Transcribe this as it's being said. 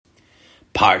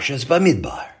Parshas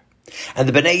Bamidbar. And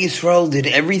the Bnei Yisrael did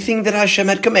everything that Hashem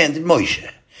had commanded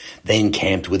Moshe. They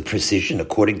encamped with precision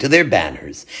according to their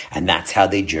banners, and that's how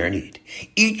they journeyed,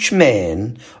 each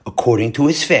man according to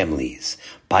his families,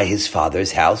 by his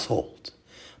father's household.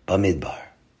 Bamidbar.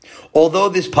 Although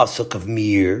this pasuk of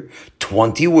mere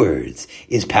 20 words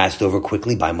is passed over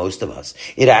quickly by most of us,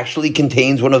 it actually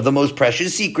contains one of the most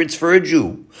precious secrets for a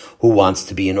Jew who wants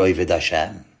to be an Oved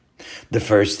Hashem. The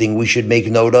first thing we should make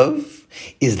note of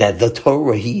is that the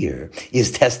Torah here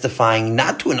is testifying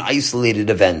not to an isolated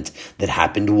event that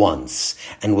happened once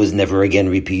and was never again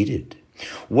repeated.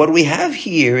 What we have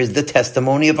here is the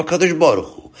testimony of HaKadosh Baruch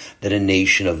Hu that a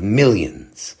nation of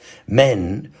millions,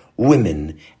 men,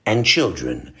 women, and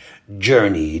children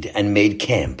journeyed and made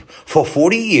camp for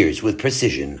 40 years with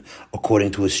precision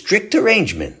according to a strict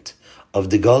arrangement of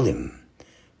the Golim,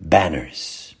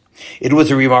 banners. It was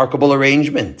a remarkable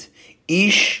arrangement.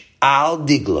 Ish al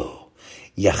diglo,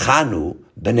 Yachanu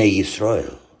b'nei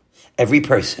Yisrael. Every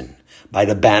person, by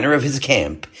the banner of his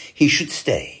camp, he should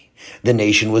stay. The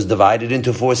nation was divided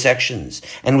into 4 sections,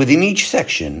 and within each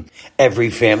section, every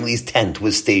family's tent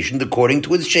was stationed according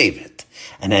to its shevet,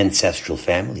 an ancestral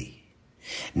family.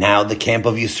 Now the camp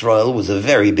of Yisrael was a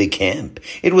very big camp.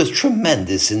 It was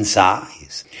tremendous in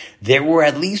size. There were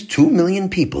at least 2 million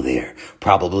people there,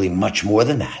 probably much more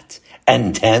than that.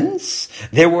 And tents?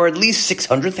 There were at least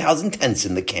 600,000 tents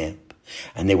in the camp.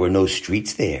 And there were no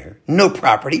streets there, no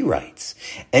property rights.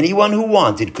 Anyone who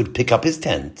wanted could pick up his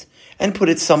tent and put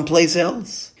it someplace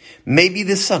else. Maybe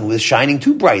the sun was shining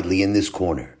too brightly in this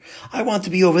corner. I want to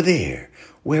be over there,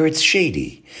 where it's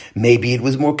shady. Maybe it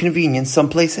was more convenient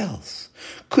someplace else.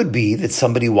 Could be that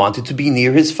somebody wanted to be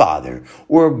near his father,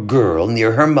 or a girl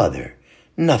near her mother.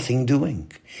 Nothing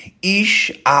doing.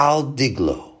 Ish al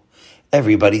diglo.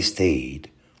 Everybody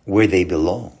stayed where they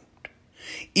belonged.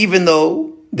 Even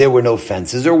though there were no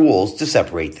fences or walls to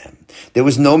separate them, there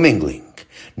was no mingling.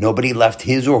 Nobody left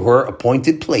his or her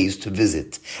appointed place to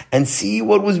visit and see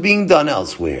what was being done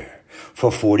elsewhere.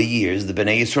 For 40 years, the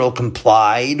Bnei Yisrael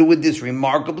complied with this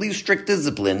remarkably strict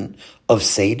discipline of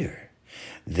Seder.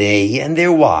 They and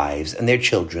their wives and their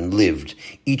children lived,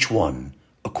 each one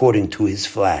according to his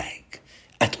flag,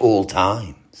 at all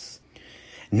times.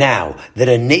 Now, that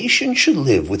a nation should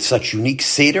live with such unique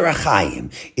Seder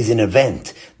HaChaim is an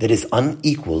event that is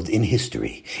unequaled in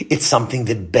history. It's something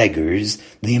that beggars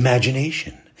the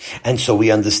imagination. And so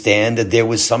we understand that there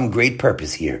was some great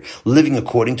purpose here, living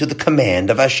according to the command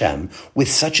of Hashem with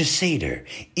such a Seder.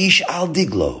 Ish al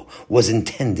Diglo was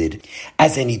intended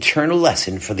as an eternal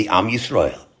lesson for the Am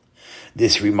Yisrael.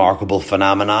 This remarkable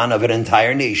phenomenon of an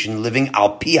entire nation living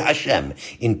al pi Hashem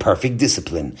in perfect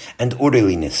discipline and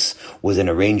orderliness was an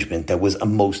arrangement that was a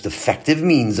most effective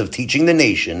means of teaching the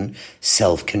nation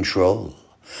self-control.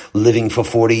 Living for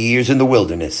 40 years in the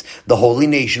wilderness, the holy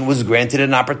nation was granted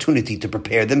an opportunity to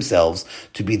prepare themselves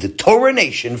to be the Torah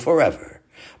nation forever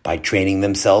by training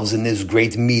themselves in this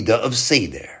great midah of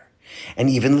Seder. And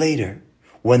even later,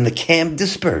 when the camp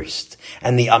dispersed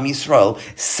and the Am Yisrael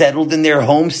settled in their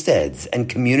homesteads and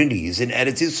communities in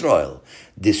Eretz Yisrael,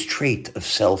 this trait of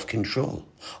self-control,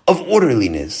 of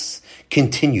orderliness,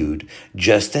 continued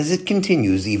just as it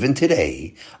continues even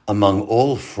today among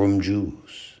all frum Jews.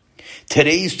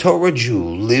 Today's Torah Jew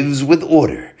lives with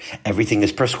order. Everything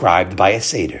is prescribed by a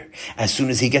Seder. As soon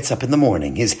as he gets up in the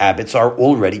morning, his habits are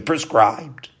already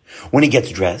prescribed. When he gets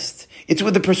dressed, it's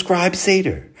with the prescribed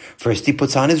Seder. First he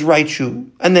puts on his right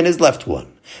shoe, and then his left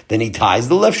one. Then he ties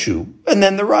the left shoe, and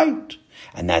then the right.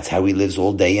 And that's how he lives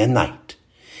all day and night.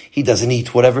 He doesn't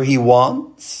eat whatever he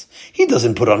wants. He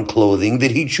doesn't put on clothing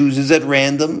that he chooses at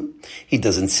random. He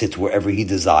doesn't sit wherever he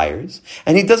desires.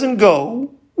 And he doesn't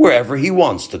go wherever he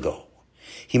wants to go.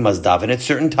 He must daven at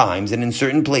certain times and in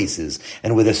certain places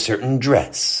and with a certain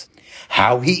dress.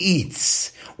 How he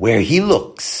eats, where he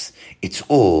looks, it's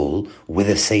all with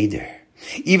a Seder.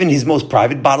 Even his most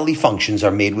private bodily functions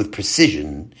are made with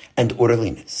precision and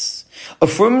orderliness. A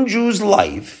frum Jew's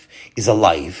life is a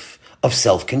life of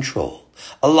self-control,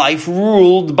 a life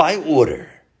ruled by order.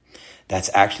 That's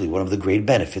actually one of the great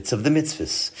benefits of the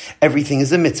mitzvahs. Everything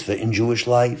is a mitzvah in Jewish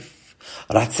life.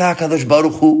 Ratzah HaKadosh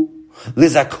Baruch Hu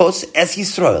Lizakos es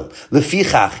Yisrael,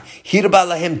 lefichach hirba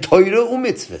lahem Torah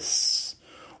u'mitzvahs.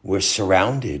 We're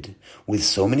surrounded with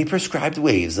so many prescribed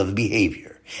ways of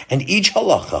behavior, and each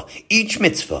halacha, each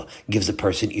mitzvah, gives a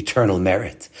person eternal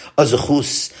merit.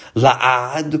 Azachus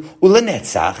la'ad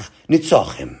u'lenetzach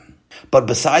nitzochim. But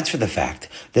besides for the fact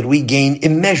that we gain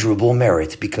immeasurable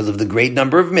merit because of the great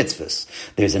number of mitzvahs,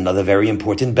 there's another very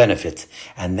important benefit,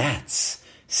 and that's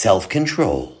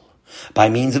self-control. By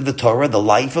means of the Torah, the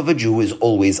life of a Jew is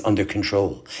always under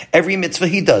control. Every mitzvah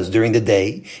he does during the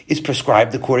day is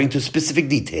prescribed according to specific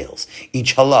details,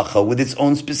 each halacha with its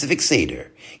own specific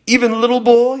seder. Even little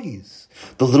boys.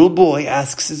 The little boy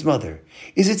asks his mother,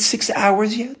 "Is it 6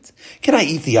 hours yet? Can I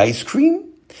eat the ice cream?"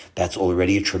 That's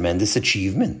already a tremendous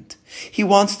achievement. He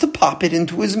wants to pop it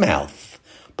into his mouth,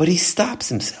 but he stops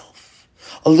himself.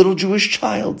 A little Jewish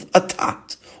child, a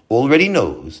tot, already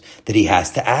knows that he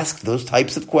has to ask those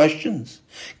types of questions.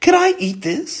 Can I eat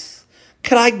this?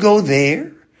 Can I go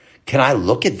there? Can I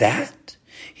look at that?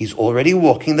 He's already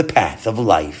walking the path of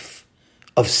life,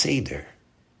 of Seder.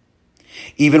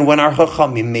 Even when our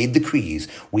Chachamim made decrees,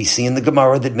 we see in the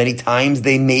Gemara that many times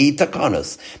they made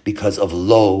takanos because of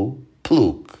lo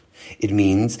plug. It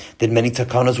means that many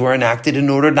takanos were enacted in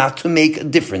order not to make a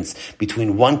difference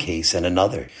between one case and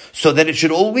another, so that it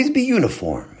should always be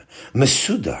uniform.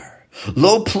 Mesudar.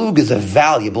 Lo plug is a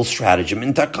valuable stratagem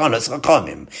in takanos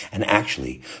Chachamim, and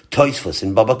actually, Tosfos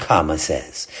in Baba Kama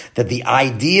says that the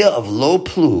idea of lo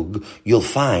plug you'll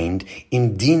find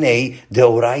in Dinei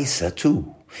Deoraisa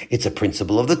too. It's a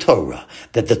principle of the Torah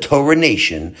that the Torah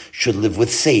nation should live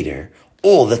with Seder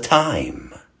all the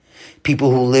time.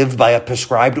 People who live by a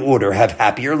prescribed order have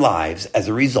happier lives as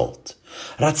a result.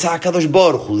 Ratzah HaKadosh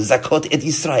Baruch Hu l'zakot et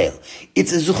Yisrael.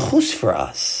 It's a zuchus for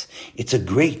us. It's a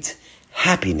great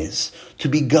happiness to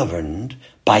be governed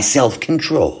by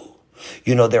self-control.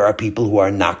 You know, there are people who are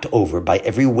knocked over by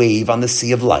every wave on the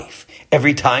sea of life.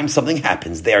 Every time something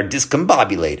happens, they are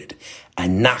discombobulated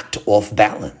and knocked off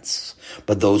balance.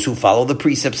 But those who follow the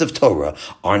precepts of Torah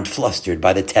aren't flustered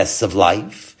by the tests of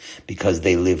life because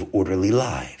they live orderly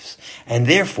lives. And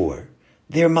therefore,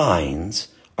 their minds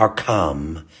are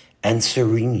calm and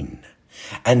serene.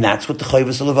 And that's what the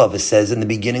Chovos HaLevavos says in the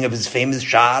beginning of his famous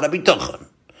Sha'ar HaBitochon.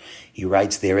 He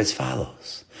writes there as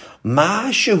follows: Ma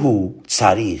shehu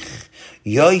tzarich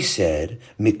yoiser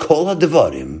mikol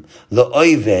ha'devarim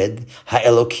le'oived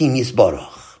ha'elokim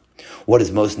yisbarach. What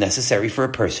is most necessary for a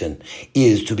person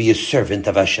is to be a servant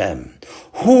of Hashem.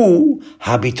 Hu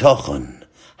habitochon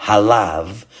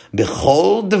halav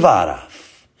bechol devarav,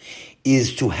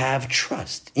 is to have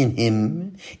trust in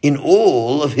him in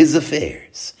all of his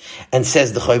affairs. And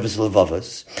says the Chovos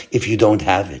HaLevavos, if you don't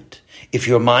have it, if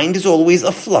your mind is always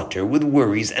aflutter with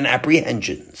worries and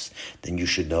apprehensions, then you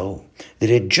should know that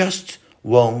it just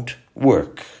won't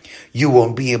work. You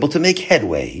won't be able to make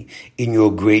headway in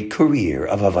your great career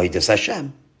of Avodas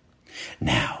Hashem.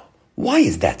 Now, why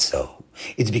is that so?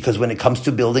 It's because when it comes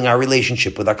to building our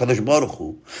relationship with HaKadosh Baruch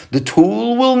Hu, the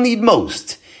tool we'll need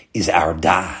most is our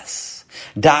das.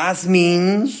 Das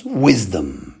means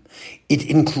wisdom. It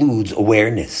includes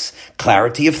awareness,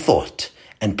 clarity of thought,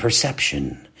 and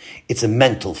perception. It's a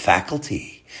mental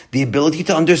faculty, the ability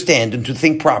to understand and to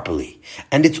think properly.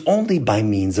 And it's only by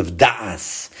means of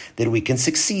das that we can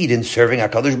succeed in serving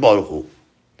HaKadosh Baruch Hu.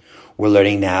 We're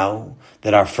learning now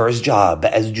that our first job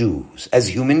as Jews, as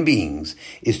human beings,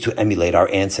 is to emulate our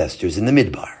ancestors in the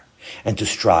Midbar and to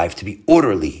strive to be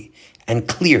orderly and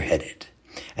clear-headed.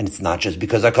 And it's not just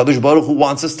because HaKadosh Baruch Hu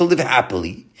wants us to live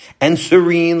happily and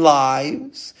serene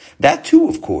lives. That too,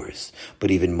 of course,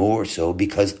 but even more so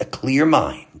because a clear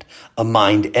mind, a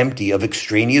mind empty of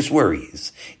extraneous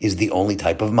worries, is the only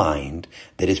type of mind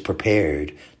that is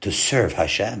prepared to serve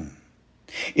Hashem.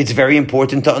 It's very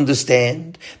important to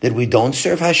understand that we don't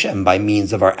serve Hashem by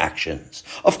means of our actions.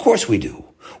 Of course we do.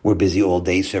 We're busy all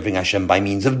day serving Hashem by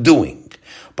means of doing,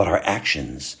 but our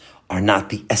actions are not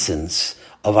the essence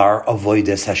of our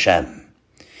avodas Hashem.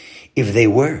 If they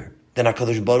were, then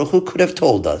HaKadosh Baruch Hu could have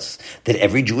told us that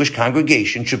every Jewish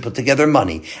congregation should put together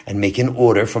money and make an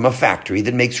order from a factory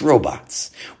that makes robots.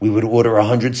 We would order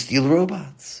 100 steel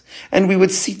robots, and we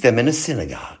would seat them in a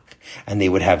synagogue, and they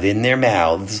would have in their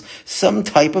mouths some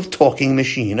type of talking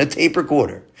machine, a tape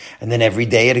recorder. And then every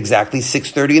day at exactly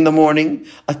 6:30 in the morning,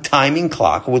 a timing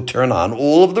clock would turn on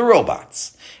all of the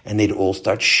robots, and they'd all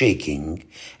start shaking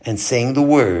and saying the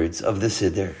words of the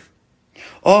Siddur.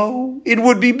 Oh, it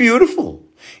would be beautiful.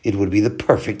 It would be the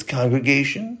perfect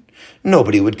congregation.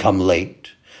 Nobody would come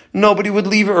late. Nobody would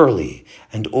leave early.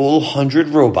 And all 100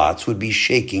 robots would be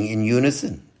shaking in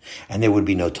unison. And there would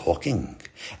be no talking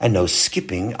and no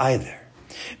skipping either.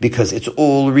 Because it's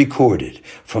all recorded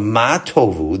from Ma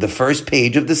Tovu, the first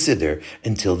page of the Siddur,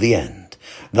 until the end.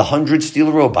 The 100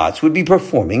 steel robots would be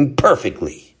performing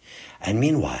perfectly. And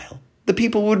meanwhile, the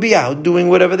people would be out doing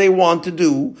whatever they want to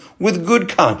do with good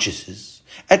consciences,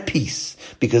 at peace,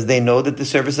 because they know that the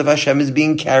service of Hashem is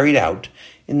being carried out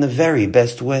in the very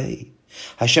best way.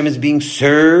 Hashem is being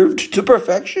served to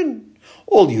perfection.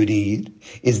 All you need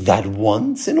is that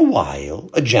once in a while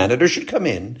a janitor should come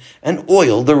in and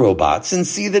oil the robots and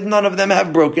see that none of them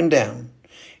have broken down.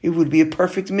 It would be a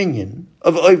perfect minyan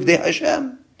of Ovdei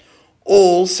Hashem,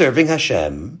 all serving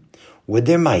Hashem with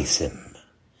their maisim.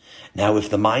 Now, if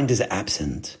the mind is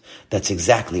absent, that's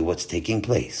exactly what's taking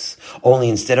place. Only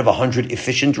instead of 100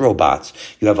 efficient robots,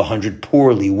 you have 100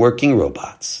 poorly working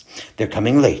robots. They're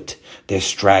coming late. They're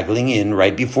straggling in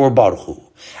right before Baruch Hu.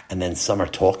 And then some are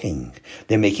talking.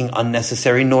 They're making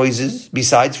unnecessary noises,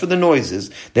 besides for the noises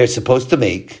they're supposed to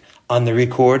make on the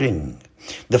recording.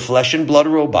 The flesh and blood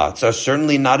robots are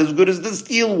certainly not as good as the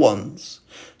steel ones.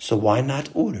 So why not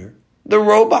order the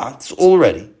robots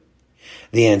already?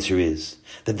 The answer is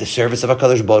that the service of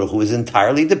HaKadosh Baruch Hu is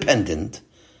entirely dependent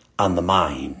on the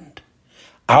mind.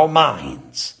 Our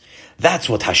minds. That's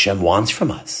what Hashem wants from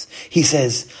us. He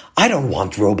says, I don't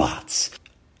want robots.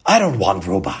 I don't want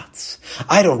robots.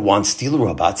 I don't want steel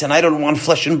robots, and I don't want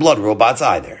flesh and blood robots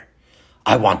either.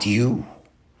 I want you.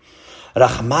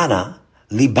 Rachmana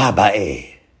liba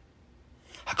ba'eh.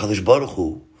 HaKadosh Baruch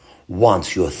Hu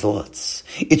wants your thoughts.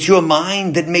 It's your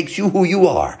mind that makes you who you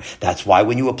are. That's why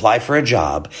when you apply for a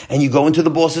job and you go into the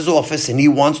boss's office and he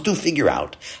wants to figure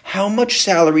out how much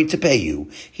salary to pay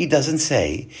you, he doesn't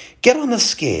say, get on the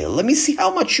scale, let me see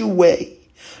how much you weigh.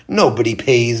 Nobody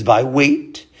pays by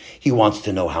weight. He wants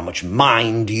to know how much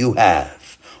mind you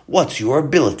have. What's your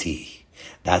ability?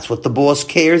 That's what the boss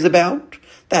cares about.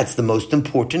 That's the most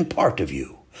important part of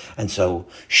you. And so,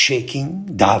 shaking,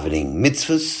 davening,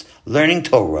 mitzvahs, learning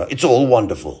Torah, it's all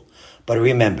wonderful. But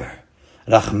remember,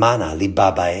 Rachmana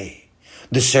liba ba'eh.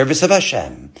 The service of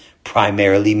Hashem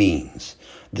primarily means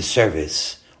the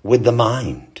service with the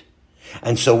mind.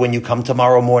 And so when you come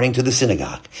tomorrow morning to the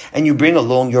synagogue and you bring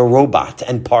along your robot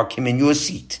and park him in your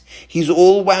seat, he's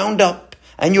all wound up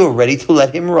and you're ready to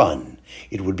let him run.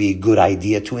 It would be a good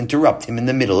idea to interrupt him in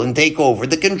the middle and take over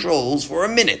the controls for a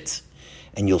minute.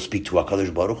 And you'll speak to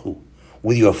HaKadosh Baruch Hu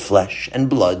with your flesh and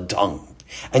blood tongue,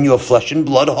 and your flesh and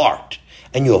blood heart,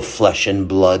 and your flesh and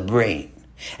blood brain.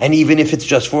 And even if it's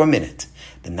just for a minute,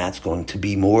 then that's going to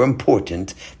be more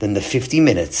important than the 50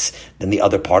 minutes than the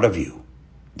other part of you.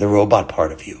 The robot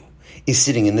part of you is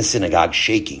sitting in the synagogue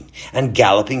shaking and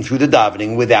galloping through the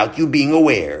davening without you being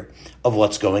aware of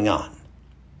what's going on.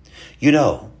 You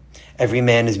know, every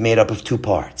man is made up of two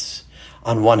parts.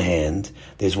 On one hand,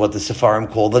 there's what the Sepharim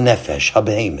call the nefesh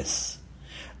habehemis,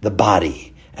 the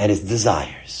body and its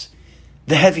desires,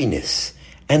 the heaviness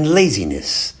and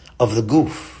laziness of the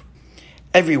goof.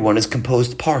 Everyone is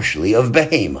composed partially of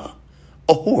behema,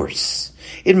 a horse.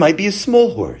 It might be a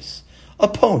small horse, a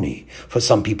pony. For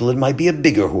some people it might be a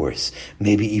bigger horse,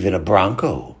 maybe even a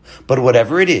bronco. But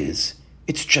whatever it is,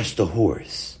 it's just a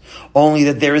horse. Only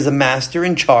that there is a master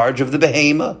in charge of the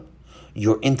behema.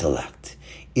 Your intellect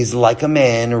is like a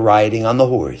man riding on the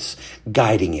horse,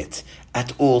 guiding it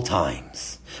at all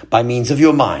times. By means of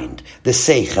your mind, the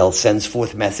seichel sends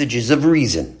forth messages of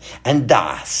reason and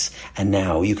das, and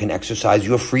now you can exercise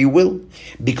your free will,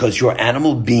 because your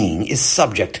animal being is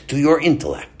subject to your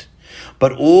intellect.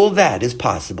 But all that is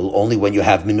possible only when you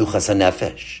have menuchas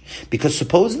hanefesh. Because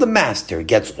suppose the master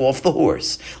gets off the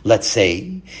horse, let's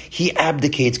say, he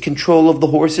abdicates control of the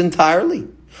horse entirely.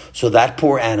 So that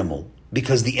poor animal,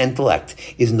 because the intellect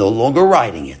is no longer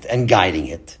riding it and guiding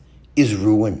it, is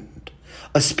ruined.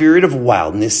 A spirit of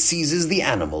wildness seizes the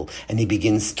animal and he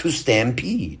begins to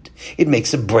stampede. It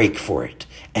makes a break for it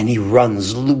and he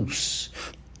runs loose.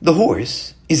 The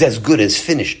horse is as good as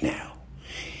finished now.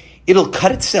 It'll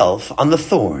cut itself on the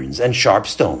thorns and sharp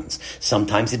stones.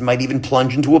 Sometimes it might even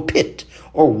plunge into a pit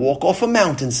or walk off a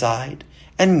mountainside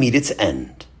and meet its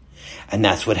end. And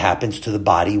that's what happens to the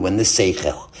body when the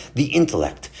seichel, the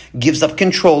intellect, gives up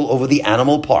control over the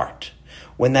animal part.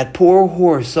 When that poor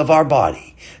horse of our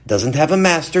body doesn't have a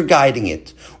master guiding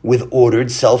it with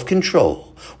ordered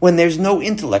self-control, when there's no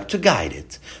intellect to guide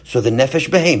it, so the nefesh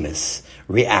behemis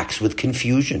reacts with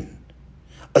confusion.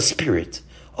 A spirit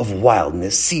of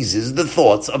wildness seizes the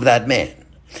thoughts of that man.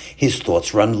 His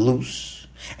thoughts run loose,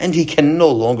 and he can no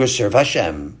longer serve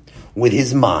Hashem with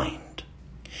his mind.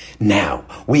 Now,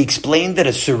 we explained that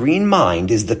a serene mind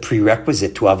is the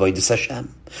prerequisite to avodas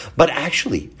Hashem. But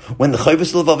actually, when the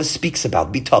Chovos Levavos speaks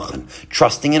about bitachon,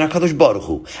 trusting in HaKadosh Baruch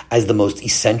Hu as the most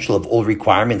essential of all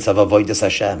requirements of avodas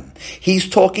Hashem, he's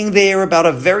talking there about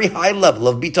a very high level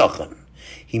of bitachon.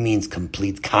 He means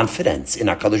complete confidence in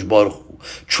HaKadosh Baruch Hu,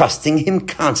 trusting him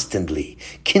constantly,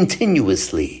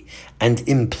 continuously, and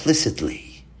implicitly.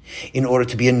 In order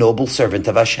to be a noble servant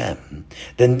of Hashem,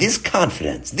 then this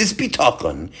confidence, this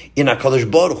bitachon in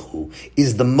HaKadosh Baruch Hu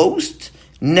is the most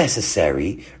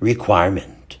necessary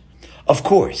requirement. Of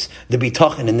course, the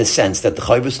bitachon in the sense that the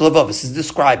Chovos Halevavos is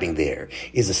describing there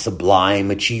is a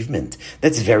sublime achievement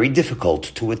that's very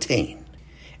difficult to attain.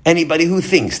 Anybody who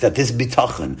thinks that this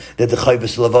bitachon that the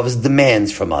Chovos Halevavos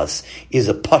demands from us is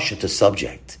a pashut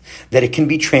subject, that it can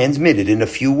be transmitted in a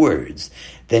few words,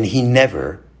 then he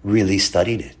never really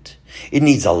studied it. It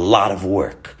needs a lot of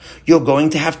work. You're going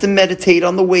to have to meditate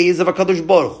on the ways of HaKadosh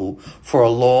Baruch Hu for a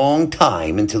long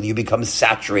time until you become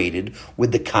saturated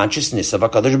with the consciousness of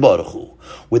HaKadosh Baruch Hu,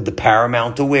 with the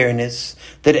paramount awareness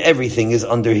that everything is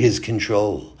under his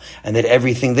control and that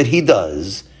everything that he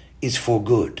does is for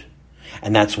good.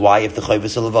 And that's why if the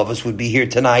Chovos Halevavos would be here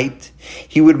tonight,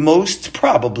 he would most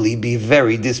probably be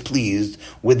very displeased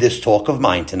with this talk of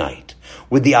mine tonight,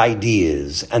 with the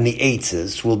ideas and the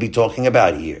eitzes we'll be talking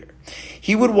about here.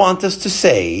 He would want us to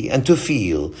say and to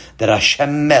feel that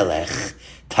Hashem Melech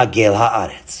Tagel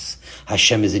Haaretz.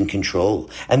 Hashem is in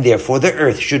control, and therefore the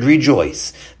earth should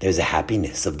rejoice. There's a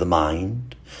happiness of the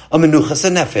mind, a menuchas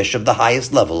nefesh of the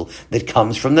highest level that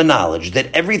comes from the knowledge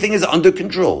that everything is under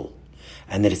control,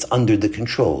 and that it's under the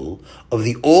control of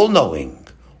the all-knowing,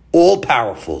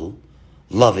 all-powerful,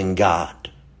 loving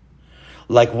God.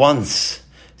 Like once,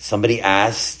 somebody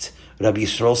asked Rabbi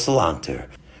Yisrael Salanter.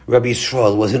 Rabbi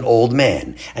Yisrael was an old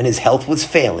man, and his health was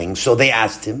failing, so they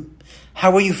asked him,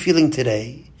 "How are you feeling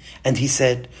today?" And he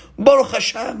said, "Baruch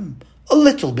Hashem, a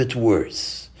little bit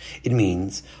worse." It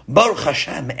means, Baruch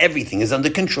Hashem, everything is under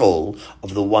control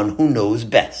of the one who knows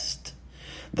best.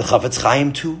 The Chafetz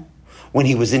Chaim too, when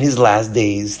he was in his last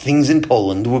days, things in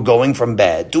Poland were going from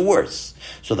bad to worse.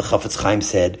 So the Chafetz Chaim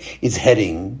said, it's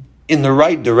heading in the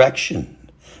right direction.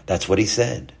 That's what he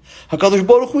said. HaKadosh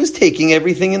Baruch Hu is taking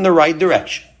everything in the right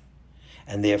direction.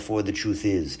 And therefore the truth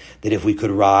is that if we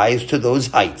could rise to those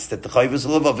heights that the Chovos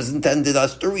Halevavos intended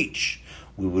us to reach,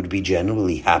 we would be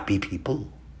generally happy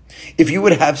people. If you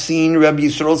would have seen Rabbi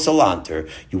Yisrael Salanter,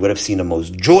 you would have seen a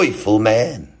most joyful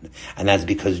man. And that's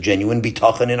because genuine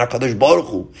bitachon in HaKadosh Baruch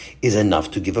Hu is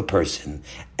enough to give a person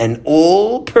an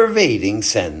all-pervading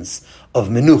sense of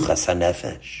menuchas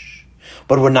hanefesh.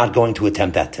 But we're not going to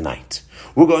attempt that tonight.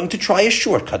 We're going to try a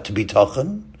shortcut to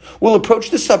bitachon. We'll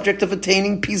approach the subject of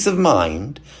attaining peace of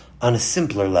mind on a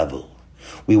simpler level.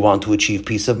 We want to achieve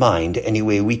peace of mind any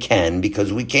way we can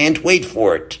because we can't wait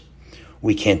for it.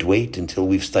 We can't wait until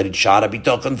we've studied Sha'ar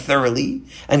HaBitachon thoroughly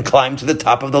and climbed to the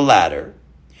top of the ladder.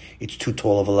 It's too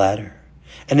tall of a ladder.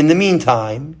 And in the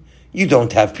meantime, you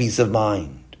don't have peace of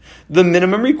mind. The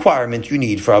minimum requirement you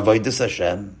need for Avodas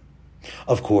Hashem.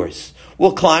 Of course,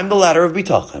 we'll climb the ladder of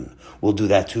Bitachon. We'll do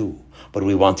that too. But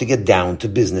we want to get down to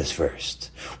business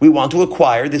first. We want to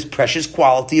acquire this precious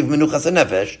quality of Menuchas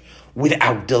HaNefesh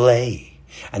without delay.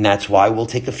 And that's why we'll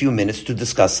take a few minutes to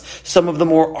discuss some of the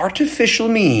more artificial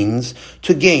means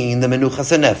to gain the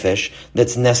Menuchas HaNefesh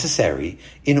that's necessary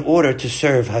in order to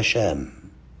serve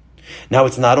Hashem. Now,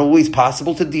 it's not always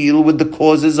possible to deal with the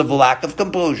causes of lack of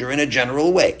composure in a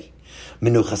general way.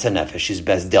 Menuchas HaNefesh is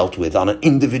best dealt with on an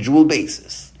individual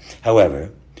basis.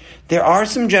 However, there are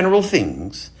some general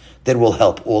things that will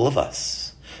help all of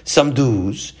us. Some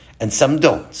do's and some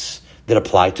don'ts that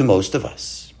apply to most of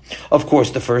us. Of course,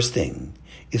 the first thing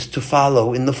is to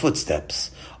follow in the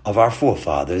footsteps of our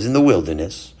forefathers in the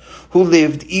wilderness who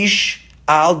lived ish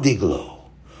al diglo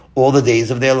all the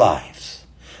days of their lives.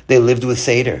 They lived with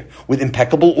Seder, with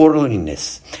impeccable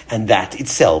orderliness, and that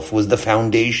itself was the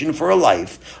foundation for a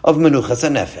life of Menuchas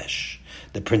HaNefesh.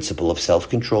 The principle of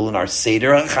self-control in our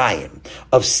Seder HaChaim,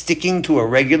 of sticking to a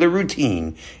regular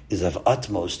routine, is of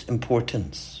utmost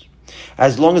importance.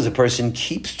 As long as a person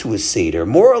keeps to a Seder,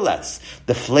 more or less,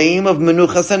 the flame of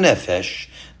Menuchas HaNefesh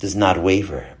does not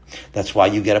waver. That's why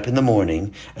you get up in the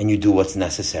morning and you do what's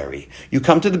necessary. You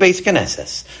come to the Beis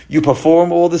Knesset. You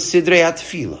perform all the Sidrei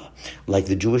HaTefillah, like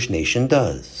the Jewish nation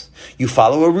does. You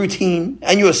follow a routine,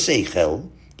 and your seichel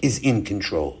is in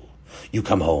control. You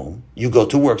come home, you go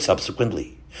to work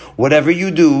subsequently. Whatever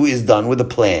you do is done with a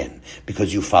plan,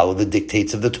 because you follow the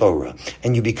dictates of the Torah,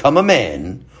 and you become a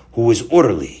man who is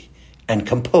orderly and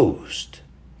composed.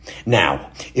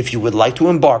 Now, if you would like to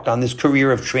embark on this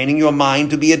career of training your mind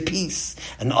to be at peace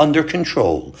and under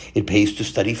control, it pays to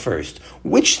study first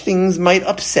which things might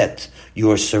upset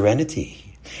your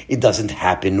serenity. It doesn't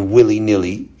happen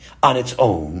willy-nilly on its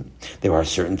own. There are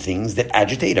certain things that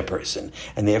agitate a person,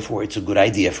 and therefore it's a good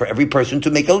idea for every person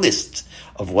to make a list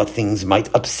of what things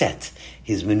might upset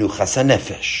his Menuchas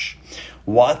HaNefesh.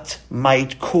 What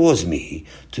might cause me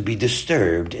to be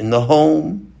disturbed in the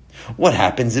home? What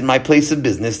happens in my place of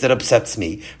business that upsets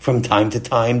me from time to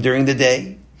time during the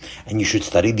day? And you should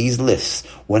study these lists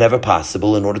whenever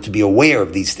possible in order to be aware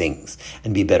of these things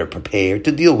and be better prepared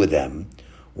to deal with them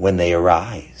when they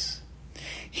arise.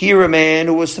 Here a man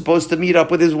who was supposed to meet up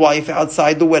with his wife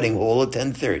outside the wedding hall at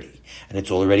 10:30, and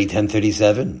it's already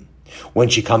 10:37. When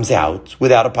she comes out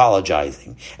without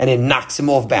apologizing, and it knocks him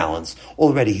off balance,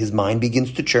 already his mind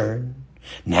begins to churn.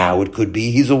 Now it could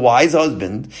be he's a wise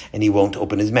husband and he won't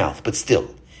open his mouth, but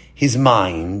still, his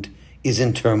mind is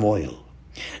in turmoil.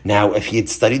 Now, if he had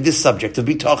studied this subject of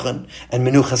bitachon and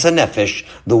menuchas hanefesh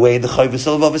the way the Chovos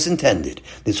HaLevavos intended,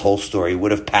 this whole story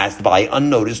would have passed by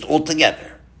unnoticed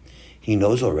altogether. He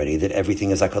knows already that everything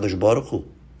is HaKadosh Baruch Hu.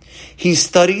 He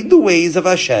studied the ways of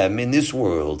Hashem in this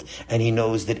world, and he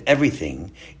knows that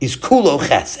everything is kulo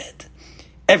chesed.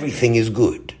 Everything is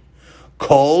good.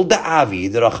 Kol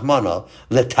da'avid rachmana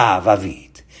letav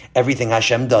avid. Everything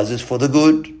Hashem does is for the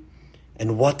good.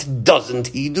 And what doesn't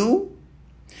he do?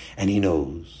 And he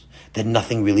knows that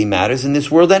nothing really matters in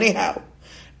this world anyhow.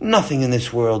 Nothing in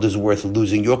this world is worth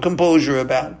losing your composure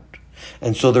about.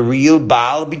 And so the real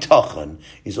Baal Bitachon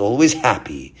is always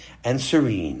happy and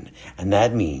serene, and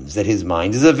that means that his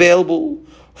mind is available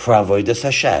for Avodas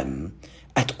Hashem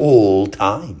at all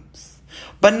times.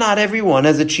 But not everyone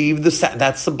has achieved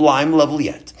that sublime level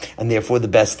yet, and therefore the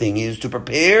best thing is to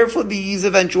prepare for these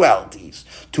eventualities,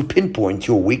 to pinpoint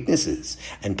your weaknesses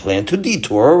and plan to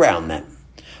detour around them.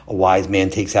 A wise man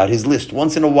takes out his list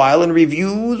once in a while and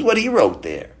reviews what he wrote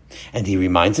there. And he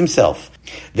reminds himself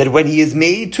that when he is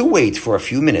made to wait for a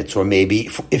few minutes, or maybe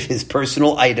if his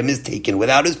personal item is taken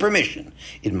without his permission,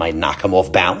 it might knock him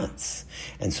off balance.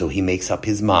 And so he makes up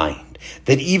his mind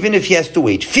that even if he has to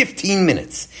wait 15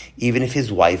 minutes, even if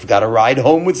his wife got a ride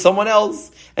home with someone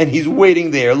else, and he's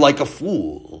waiting there like a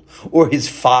fool, or his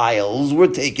files were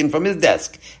taken from his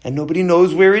desk and nobody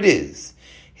knows where it is,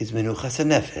 his menuchas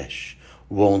hanefesh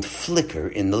won't flicker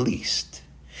in the least.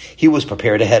 He was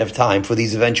prepared ahead of time for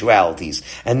these eventualities,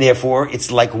 and therefore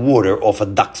it's like water off a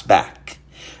duck's back.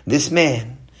 This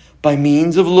man, by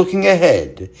means of looking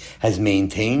ahead, has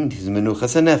maintained his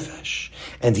menuchas hanefesh,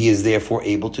 and he is therefore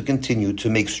able to continue to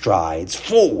make strides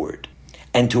forward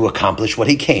and to accomplish what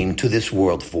he came to this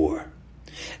world for.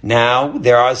 Now,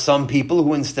 there are some people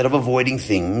who, instead of avoiding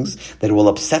things that will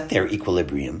upset their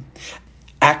equilibrium,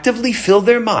 actively fill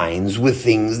their minds with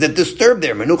things that disturb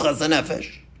their menuchas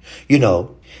hanefesh. You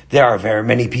know, there are very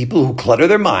many people who clutter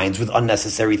their minds with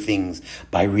unnecessary things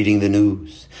by reading the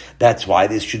news. That's why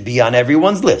this should be on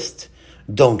everyone's list.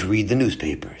 Don't read the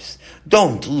newspapers.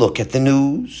 Don't look at the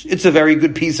news. It's a very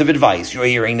good piece of advice you're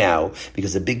hearing now,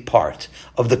 because a big part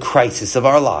of the crisis of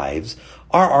our lives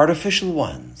are artificial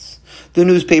ones. The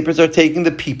newspapers are taking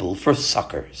the people for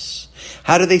suckers.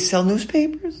 How do they sell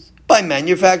newspapers? By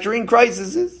manufacturing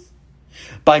crises.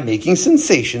 By making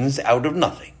sensations out of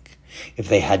nothing. If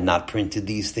they had not printed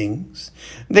these things,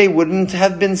 they wouldn't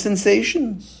have been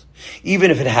sensations,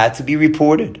 even if it had to be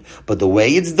reported. But the way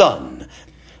it's done,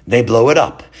 they blow it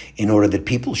up in order that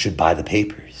people should buy the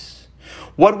papers.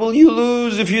 What will you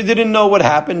lose if you didn't know what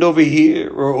happened over here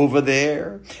or over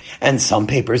there? And some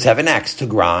papers have an axe to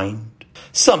grind.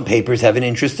 Some papers have an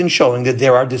interest in showing that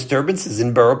there are disturbances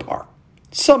in Borough Park.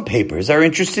 Some papers are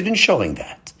interested in showing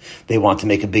that. They want to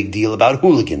make a big deal about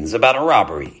hooligans, about a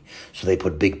robbery. So they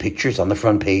put big pictures on the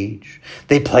front page.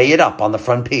 They play it up on the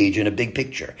front page in a big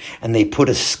picture. And they put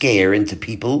a scare into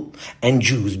people, and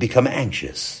Jews become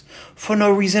anxious. For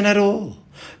no reason at all.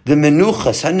 The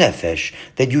menuchas hanefesh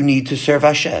that you need to serve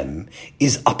Hashem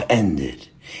is upended.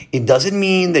 It doesn't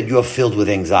mean that you're filled with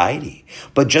anxiety,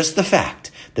 but just the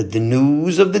fact that the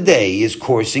news of the day is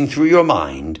coursing through your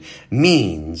mind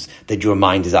means that your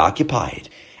mind is occupied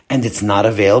and it's not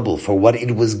available for what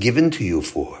it was given to you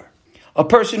for. A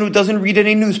person who doesn't read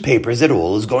any newspapers at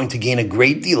all is going to gain a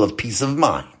great deal of peace of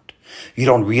mind. You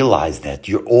don't realize that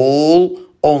you're all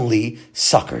only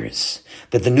suckers,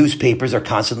 that the newspapers are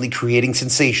constantly creating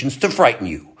sensations to frighten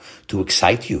you, to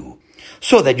excite you,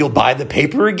 so that you'll buy the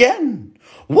paper again.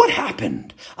 What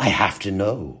happened? I have to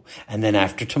know. And then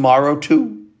after tomorrow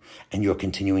too. And you're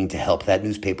continuing to help that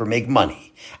newspaper make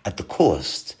money at the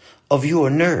cost of your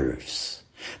nerves.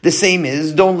 The same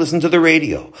is, don't listen to the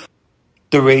radio.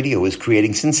 The radio is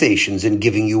creating sensations and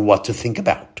giving you what to think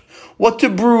about, what to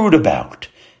brood about.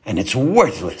 And it's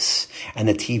worthless. And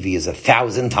the TV is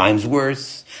 1,000 times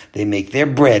worse. They make their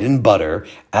bread and butter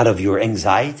out of your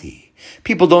anxiety.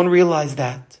 People don't realize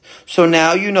that. So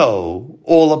now you know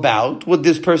all about what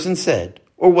this person said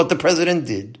or what the president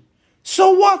did.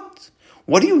 So what?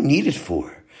 What do you need it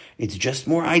for? It's just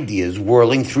more ideas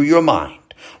whirling through your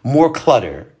mind, more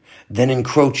clutter than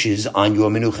encroaches on your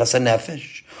menuchas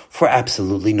hanefesh for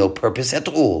absolutely no purpose at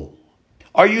all.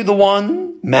 Are you the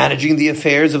one managing the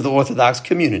affairs of the Orthodox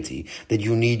community that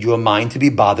you need your mind to be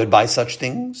bothered by such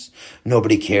things?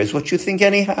 Nobody cares what you think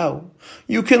anyhow.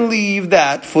 You can leave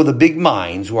that for the big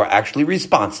minds who are actually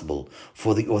responsible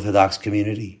for the Orthodox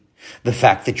community. The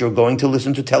fact that you're going to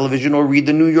listen to television or read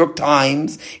the New York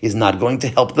Times is not going to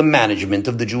help the management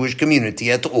of the Jewish community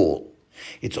at all.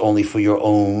 It's only for your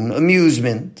own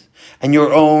amusement and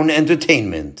your own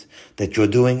entertainment that you're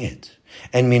doing it.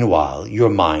 And meanwhile, your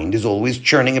mind is always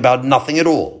churning about nothing at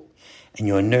all, and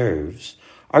your nerves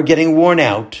are getting worn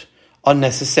out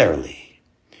unnecessarily.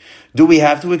 Do we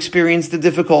have to experience the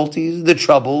difficulties, the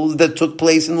troubles that took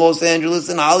place in Los Angeles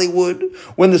and Hollywood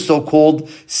when the so-called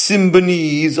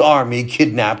Symbionese army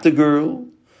kidnapped a girl?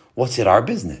 What's it our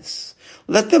business?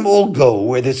 Let them all go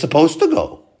where they're supposed to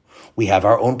go. We have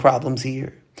our own problems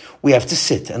here. We have to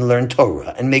sit and learn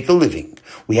Torah and make a living.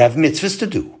 We have mitzvahs to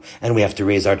do, and we have to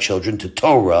raise our children to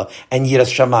Torah and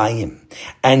Yiras Shamayim.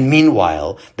 And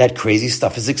meanwhile, that crazy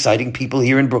stuff is exciting people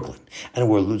here in Brooklyn, and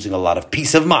we're losing a lot of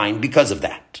peace of mind because of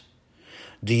that.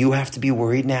 Do you have to be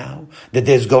worried now that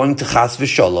there's going to chas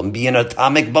v'sholom be an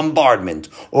atomic bombardment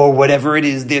or whatever it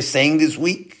is they're saying this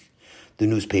week? The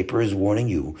newspaper is warning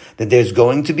you that there's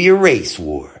going to be a race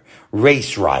war,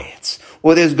 race riots,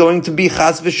 or there's going to be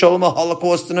chas v'sholom a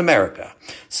Holocaust in America.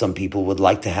 Some people would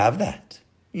like to have that.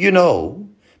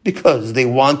 Because they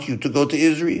want you to go to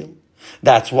Israel.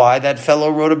 That's why that fellow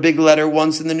wrote a big letter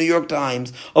once in the New York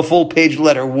Times, a full-page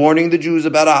letter warning the Jews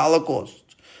about a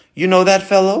Holocaust. You know that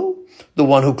fellow? The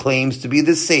one who claims to be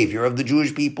the savior of the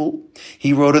Jewish people?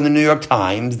 He wrote in the New York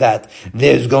Times that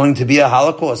there's going to be a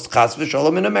Holocaust, chas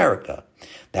v'sholom, in America.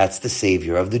 That's the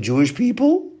savior of the Jewish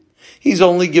people? He's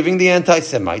only giving the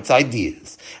anti-Semites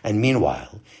ideas, and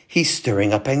meanwhile, he's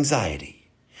stirring up anxiety.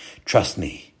 Trust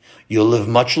me, you'll live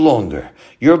much longer.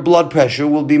 Your blood pressure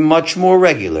will be much more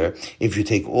regular if you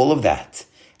take all of that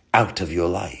out of your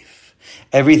life.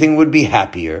 Everything would be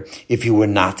happier if you were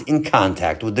not in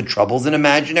contact with the troubles and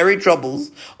imaginary troubles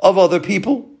of other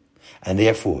people. And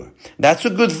therefore, that's a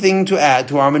good thing to add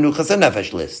to our Menuchas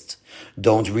HaNefesh list.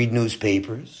 Don't read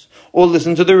newspapers or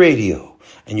listen to the radio,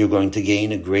 and you're going to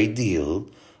gain a great deal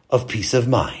of peace of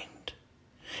mind.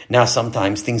 Now,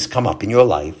 sometimes things come up in your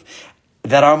life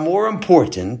that are more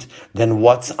important than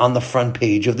what's on the front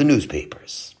page of the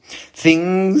newspapers.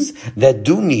 Things that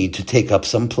do need to take up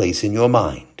some place in your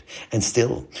mind. And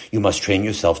still, you must train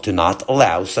yourself to not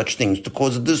allow such things to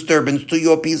cause a disturbance to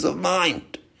your peace of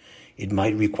mind. It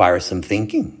might require some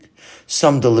thinking,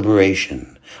 some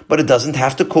deliberation, but it doesn't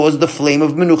have to cause the flame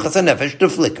of Menuchas HaNefesh to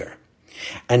flicker.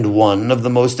 And one of the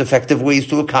most effective ways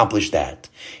to accomplish that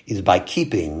is by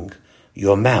keeping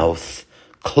your mouth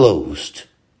closed.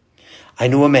 I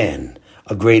knew a man,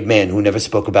 a great man who never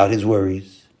spoke about his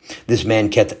worries. This man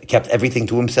kept everything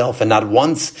to himself, and not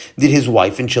once did his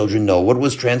wife and children know what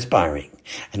was transpiring.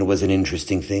 And it was an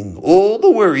interesting thing. All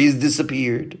the worries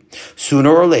disappeared.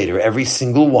 Sooner or later, every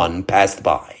single one passed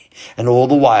by. And all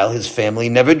the while, his family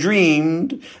never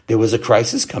dreamed there was a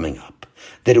crisis coming up,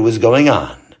 that it was going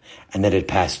on, and that it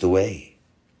passed away.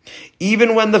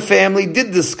 Even when the family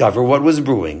did discover what was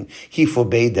brewing, he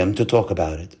forbade them to talk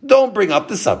about it. Don't bring up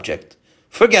the subject.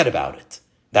 Forget about it.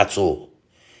 That's all.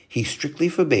 He strictly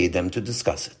forbade them to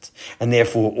discuss it, and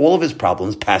therefore all of his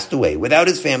problems passed away without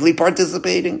his family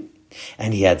participating.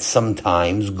 And he had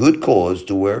sometimes good cause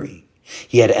to worry.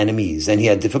 He had enemies, and he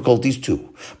had difficulties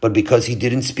too, but because he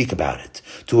didn't speak about it,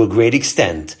 to a great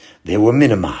extent, they were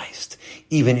minimized.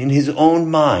 Even in his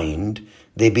own mind,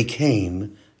 they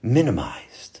became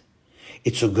minimized.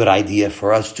 It's a good idea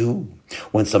for us too.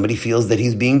 When somebody feels that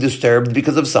he's being disturbed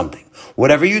because of something,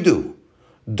 whatever you do,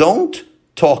 don't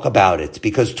talk about it,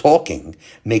 because talking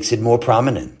makes it more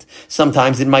prominent.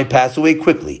 Sometimes it might pass away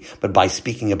quickly, but by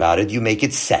speaking about it, you make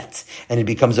it set, and it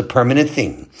becomes a permanent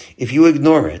thing. If you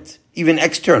ignore it, even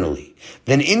externally,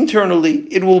 then internally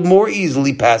it will more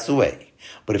easily pass away.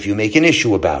 But if you make an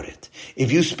issue about it,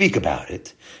 if you speak about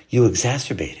it, you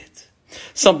exacerbate it.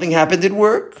 Something happened at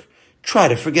work? Try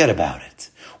to forget about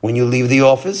it. When you leave the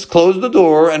office, close the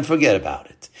door and forget about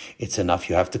it. It's enough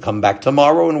you have to come back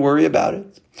tomorrow and worry about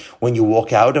it. When you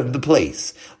walk out of the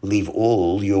place, leave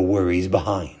all your worries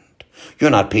behind.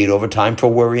 You're not paid overtime for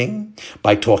worrying.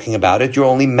 By talking about it, you're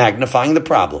only magnifying the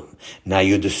problem. Now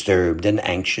you're disturbed and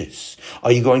anxious.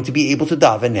 Are you going to be able to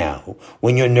daven now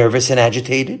when you're nervous and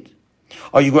agitated?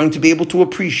 Are you going to be able to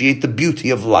appreciate the beauty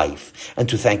of life and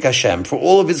to thank Hashem for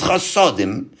all of His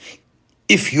chasadim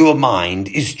if your mind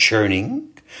is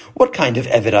churning? What kind of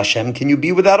Eved Hashem can you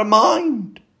be without a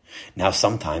mind? Now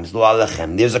sometimes, lo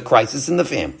alechem, there's a crisis in the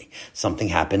family. Something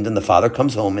happened and the father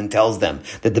comes home and tells them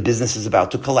that the business is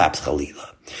about to collapse,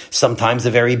 chalila. Sometimes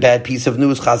a very bad piece of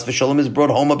news, chas v'sholem, is brought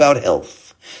home about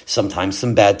health. Sometimes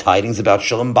some bad tidings about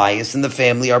shalom bayis in the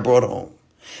family are brought home.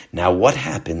 Now what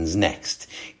happens next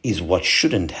is what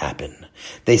shouldn't happen.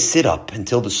 They sit up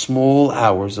until the small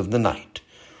hours of the night,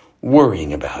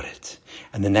 worrying about it.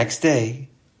 And the next day,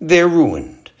 they're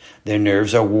ruined. Their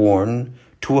nerves are worn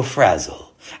to a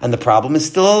frazzle. And the problem is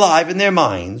still alive in their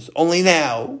minds, only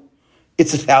now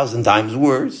it's 1,000 times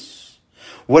worse.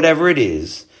 Whatever it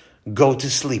is, go to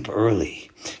sleep early.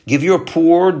 Give your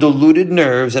poor, deluded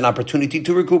nerves an opportunity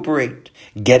to recuperate.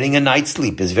 Getting a night's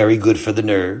sleep is very good for the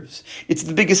nerves. It's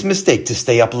the biggest mistake to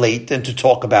stay up late and to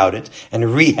talk about it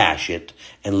and rehash it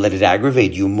and let it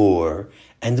aggravate you more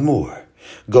and more.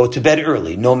 Go to bed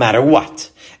early, no matter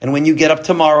what. And when you get up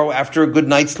tomorrow after a good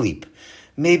night's sleep,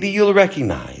 maybe you'll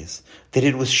recognize that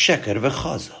it was sheker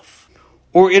v'chazov,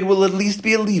 or it will at least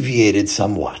be alleviated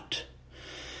somewhat.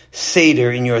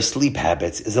 Seder in your sleep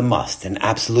habits is a must, an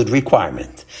absolute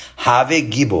requirement. Have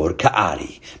gibor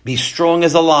ka'ari, be strong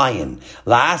as a lion.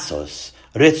 La'asos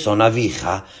ritzon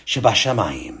avicha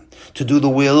shebashamayim, to do the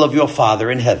will of your Father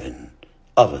in heaven,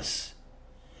 of us.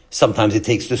 Sometimes it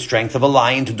takes the strength of a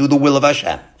lion to do the will of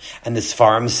Hashem. And the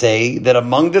Sfarim say that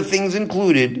among the things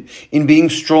included in being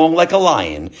strong like a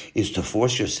lion is to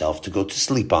force yourself to go to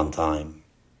sleep on time.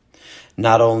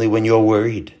 Not only when you're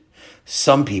worried.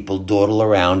 Some people dawdle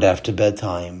around after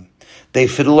bedtime. They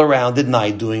fiddle around at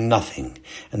night doing nothing,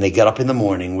 and they get up in the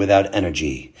morning without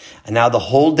energy. And now the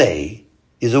whole day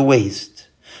is a waste.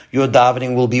 Your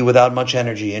davening will be without much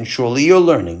energy, and surely you're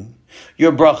learning.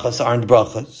 Your brachas aren't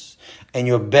brachas, and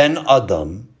your ben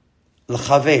adam,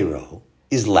 l'chaveiro,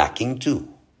 is lacking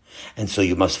too. And so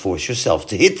you must force yourself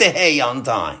to hit the hay on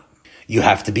time. You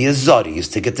have to be a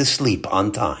zodis to get to sleep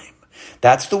on time.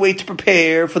 That's the way to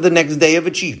prepare for the next day of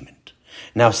achievement.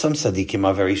 Now, some tzaddikim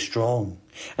are very strong,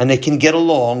 and they can get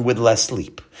along with less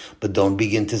sleep. But don't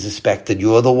begin to suspect that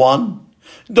you're the one.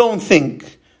 Don't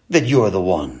think that you're the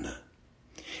one.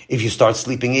 If you start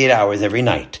sleeping 8 hours every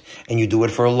night, and you do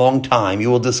it for a long time,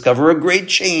 you will discover a great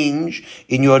change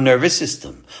in your nervous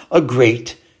system. A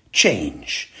great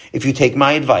change. If you take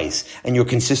my advice, and you're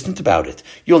consistent about it,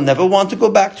 you'll never want to go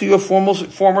back to your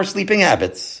former sleeping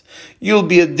habits. You'll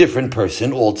be a different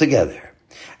person altogether.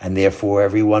 And therefore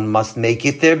everyone must make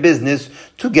it their business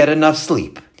to get enough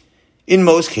sleep. In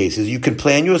most cases, you can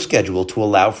plan your schedule to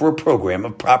allow for a program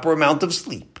of proper amount of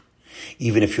sleep.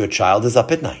 Even if your child is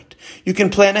up at night, you can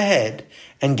plan ahead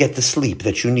and get the sleep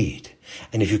that you need.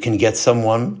 And if you can get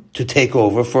someone to take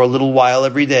over for a little while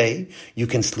every day, you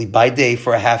can sleep by day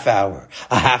for a half hour.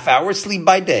 A half hour sleep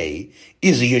by day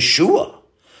is a Yeshua.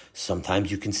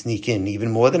 Sometimes you can sneak in even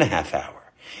more than a half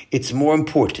hour. It's more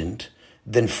important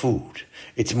than food.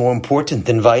 It's more important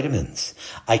than vitamins.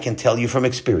 I can tell you from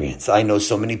experience, I know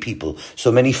so many people,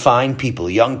 so many fine people,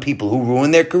 young people who ruin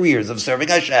their careers of serving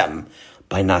Hashem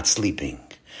by not sleeping.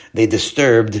 They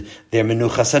disturbed their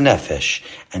menuchas hanefesh,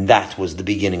 and that was the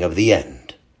beginning of the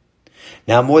end.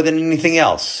 Now, more than anything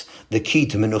else, the key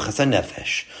to menuchas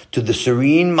hanefesh, to the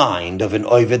serene mind of an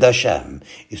Oved Hashem,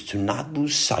 is to not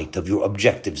lose sight of your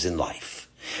objectives in life.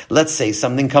 Let's say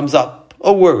something comes up,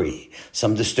 a worry,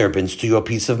 some disturbance to your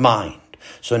peace of mind.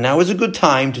 So now is a good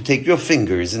time to take your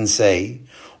fingers and say,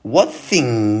 what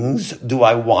things do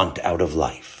I want out of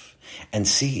life? And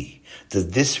see, does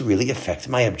this really affect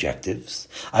my objectives?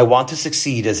 I want to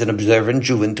succeed as an observant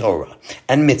Jew in Torah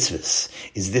and mitzvahs.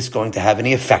 Is this going to have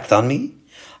any effect on me?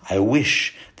 I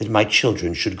wish that my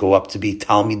children should go up to be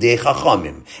Talmidei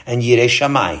Chachamim and Yirei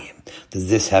Shamayim. Does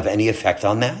this have any effect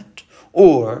on that?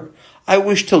 Or, I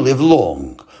wish to live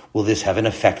long. Will this have an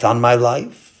effect on my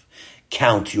life?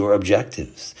 Count your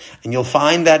objectives, and you'll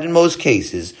find that in most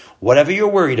cases, whatever you're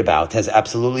worried about has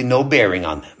absolutely no bearing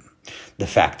on them. The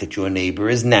fact that your neighbor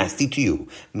is nasty to you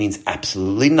means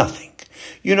absolutely nothing.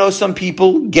 You know, some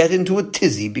people get into a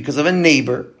tizzy because of a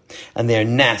neighbor, and they're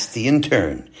nasty in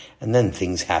turn, and then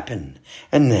things happen,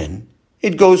 and then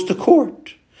it goes to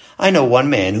court. I know one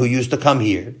man who used to come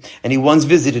here, and he once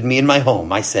visited me in my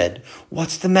home. I said,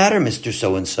 "What's the matter, Mr.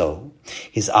 So-and-so?"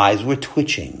 His eyes were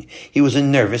twitching. He was a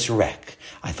nervous wreck.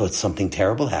 I thought something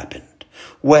terrible happened.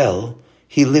 Well,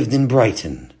 he lived in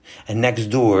Brighton, and next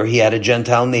door he had a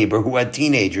Gentile neighbor who had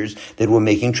teenagers that were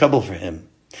making trouble for him.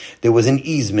 There was an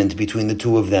easement between the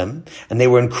two of them, and they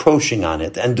were encroaching on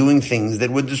it and doing things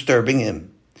that were disturbing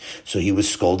him. So he was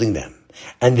scolding them.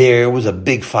 And there was a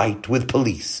big fight with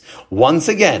police, once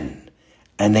again,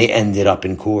 and they ended up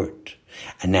in court.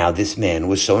 And now this man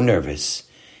was so nervous,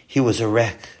 he was a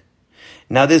wreck.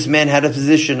 Now this man had a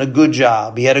position, a good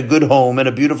job, he had a good home and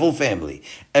a beautiful family.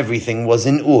 Everything was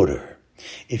in order.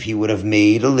 If he would have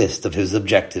made a list of his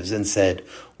objectives and said,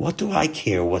 what do I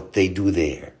care what they do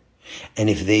there? And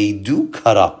if they do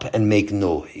cut up and make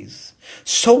noise,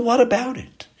 so what about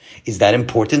it? Is that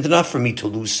important enough for me to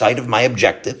lose sight of my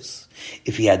objectives?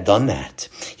 If he had done that,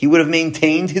 he would have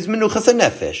maintained his menuchas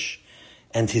hanefesh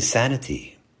and his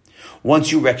sanity.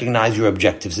 Once you recognize your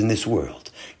objectives in this world,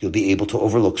 you'll be able to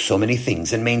overlook so many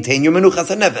things and maintain your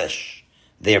menuchas hanefesh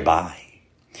thereby.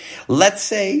 Let's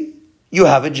say you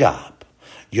have a job.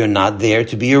 You're not there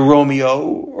to be a Romeo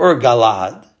or a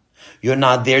Galad. You're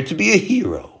not there to be a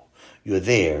hero. You're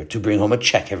there to bring home a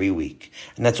check every week.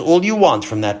 And that's all you want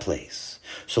from that place.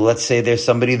 So let's say there's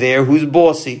somebody there who's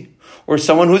bossy or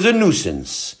someone who's a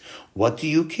nuisance. What do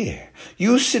you care?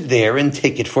 You sit there and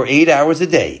take it for 8 hours a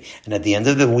day. And at the end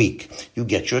of the week, you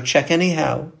get your check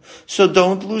anyhow. So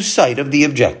don't lose sight of the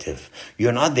objective.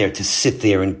 You're not there to sit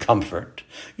there in comfort.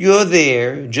 You're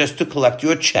there just to collect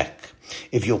your check.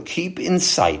 If you'll keep in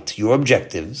sight your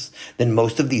objectives, then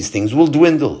most of these things will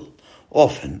dwindle.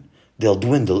 Often, they'll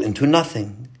dwindle into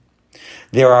nothing.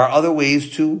 There are other ways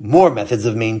too, more methods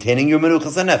of maintaining your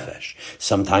menuchas hanefesh.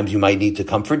 Sometimes you might need to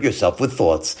comfort yourself with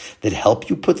thoughts that help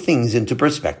you put things into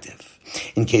perspective.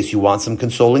 In case you want some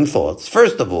consoling thoughts,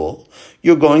 first of all,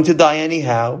 you're going to die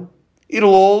anyhow.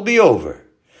 It'll all be over.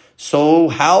 So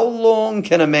how long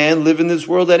can a man live in this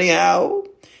world anyhow?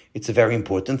 It's a very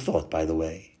important thought, by the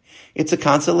way. It's a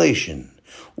consolation.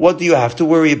 What do you have to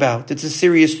worry about? It's a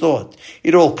serious thought.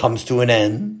 It all comes to an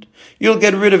end. You'll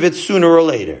get rid of it sooner or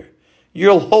later.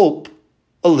 You'll hope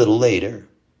a little later.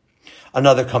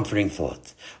 Another comforting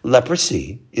thought.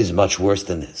 Leprosy is much worse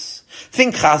than this.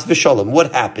 Think chas v'sholom,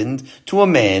 what happened to a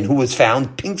man who was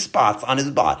found pink spots on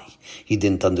his body. He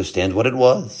didn't understand what it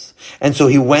was. And so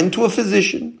he went to a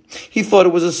physician. He thought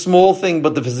it was a small thing,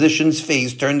 but the physician's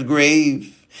face turned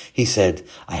grave. He said,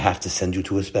 I have to send you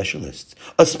to a specialist.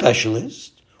 A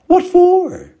specialist? What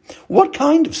for? What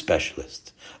kind of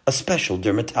specialist? A special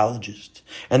dermatologist.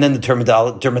 And then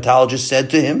the dermatologist said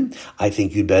to him, I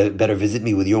think you'd better visit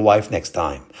me with your wife next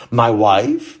time. My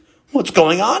wife? What's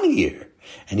going on here?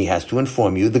 And he has to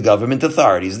inform you, the government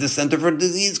authorities, the Center for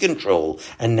Disease Control,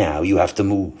 and now you have to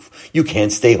move. You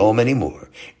can't stay home anymore.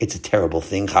 It's a terrible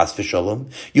thing, chas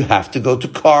v'sholom. You have to go to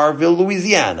Carville,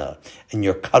 Louisiana, and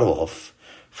you're cut off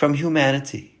from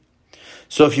humanity.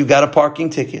 So if you got a parking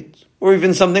ticket, or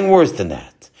even something worse than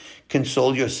that,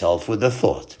 console yourself with the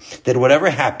thought that whatever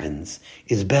happens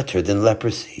is better than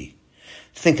leprosy.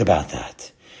 Think about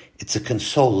that. It's a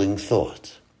consoling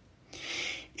thought.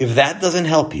 If that doesn't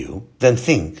help you, then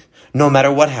think, no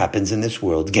matter what happens in this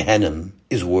world, Gehenna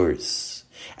is worse.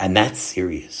 And that's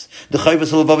serious. The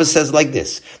Chovos HaLevavos says like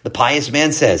this. The pious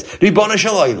man says, Ribono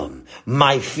shel olam,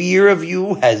 my fear of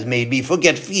you has made me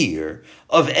forget fear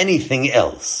of anything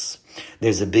else.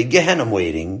 There's a big Gehenna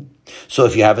waiting. So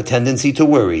if you have a tendency to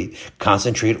worry,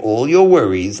 concentrate all your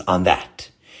worries on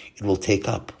that. It will take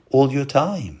up all your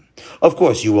time. Of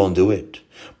course, you won't do it.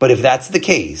 But if that's the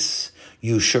case,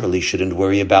 you surely shouldn't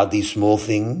worry about these small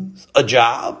things. A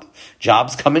job?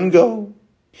 Jobs come and go.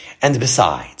 And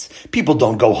besides, people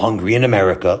don't go hungry in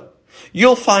America.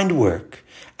 You'll find work,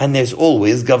 and there's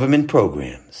always government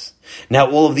programs. Now,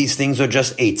 all of these things are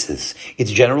just eitzes.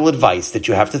 It's general advice that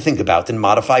you have to think about and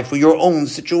modify for your own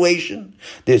situation.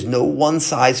 There's no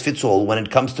one-size-fits-all when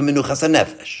it comes to menuchas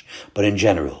hanefesh. But in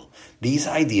general, these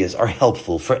ideas are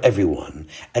helpful for everyone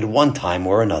at one time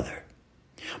or another.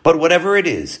 But whatever it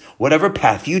is, whatever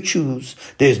path you choose,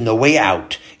 there's no way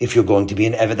out if you're going to be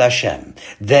an Eved Hashem.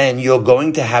 Then you're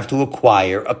going to have to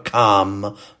acquire a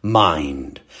calm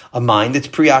mind. A mind that's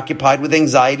preoccupied with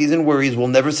anxieties and worries will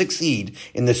never succeed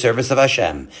in the service of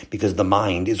Hashem, because the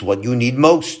mind is what you need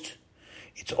most.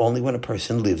 It's only when a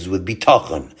person lives with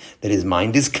bitachon that his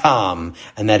mind is calm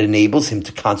and that enables him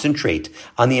to concentrate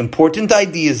on the important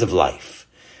ideas of life,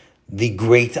 the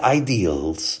great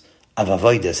ideals of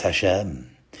Avodas Hashem.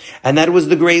 And that was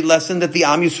the great lesson that the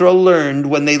Am Yisrael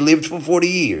learned when they lived for 40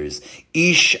 years.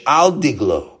 Ish al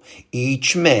diglo,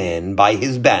 each man by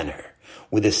his banner,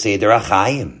 with a Seder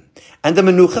HaChaim and the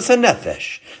Menuchas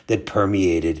HaNefesh that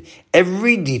permeated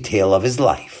every detail of his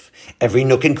life, every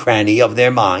nook and cranny of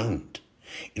their mind.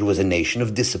 It was a nation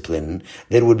of discipline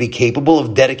that would be capable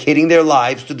of dedicating their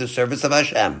lives to the service of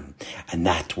Hashem. And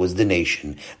that was the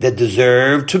nation that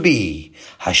deserved to be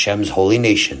Hashem's holy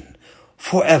nation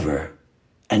forever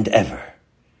and ever.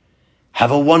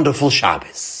 Have a wonderful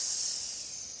Shabbos.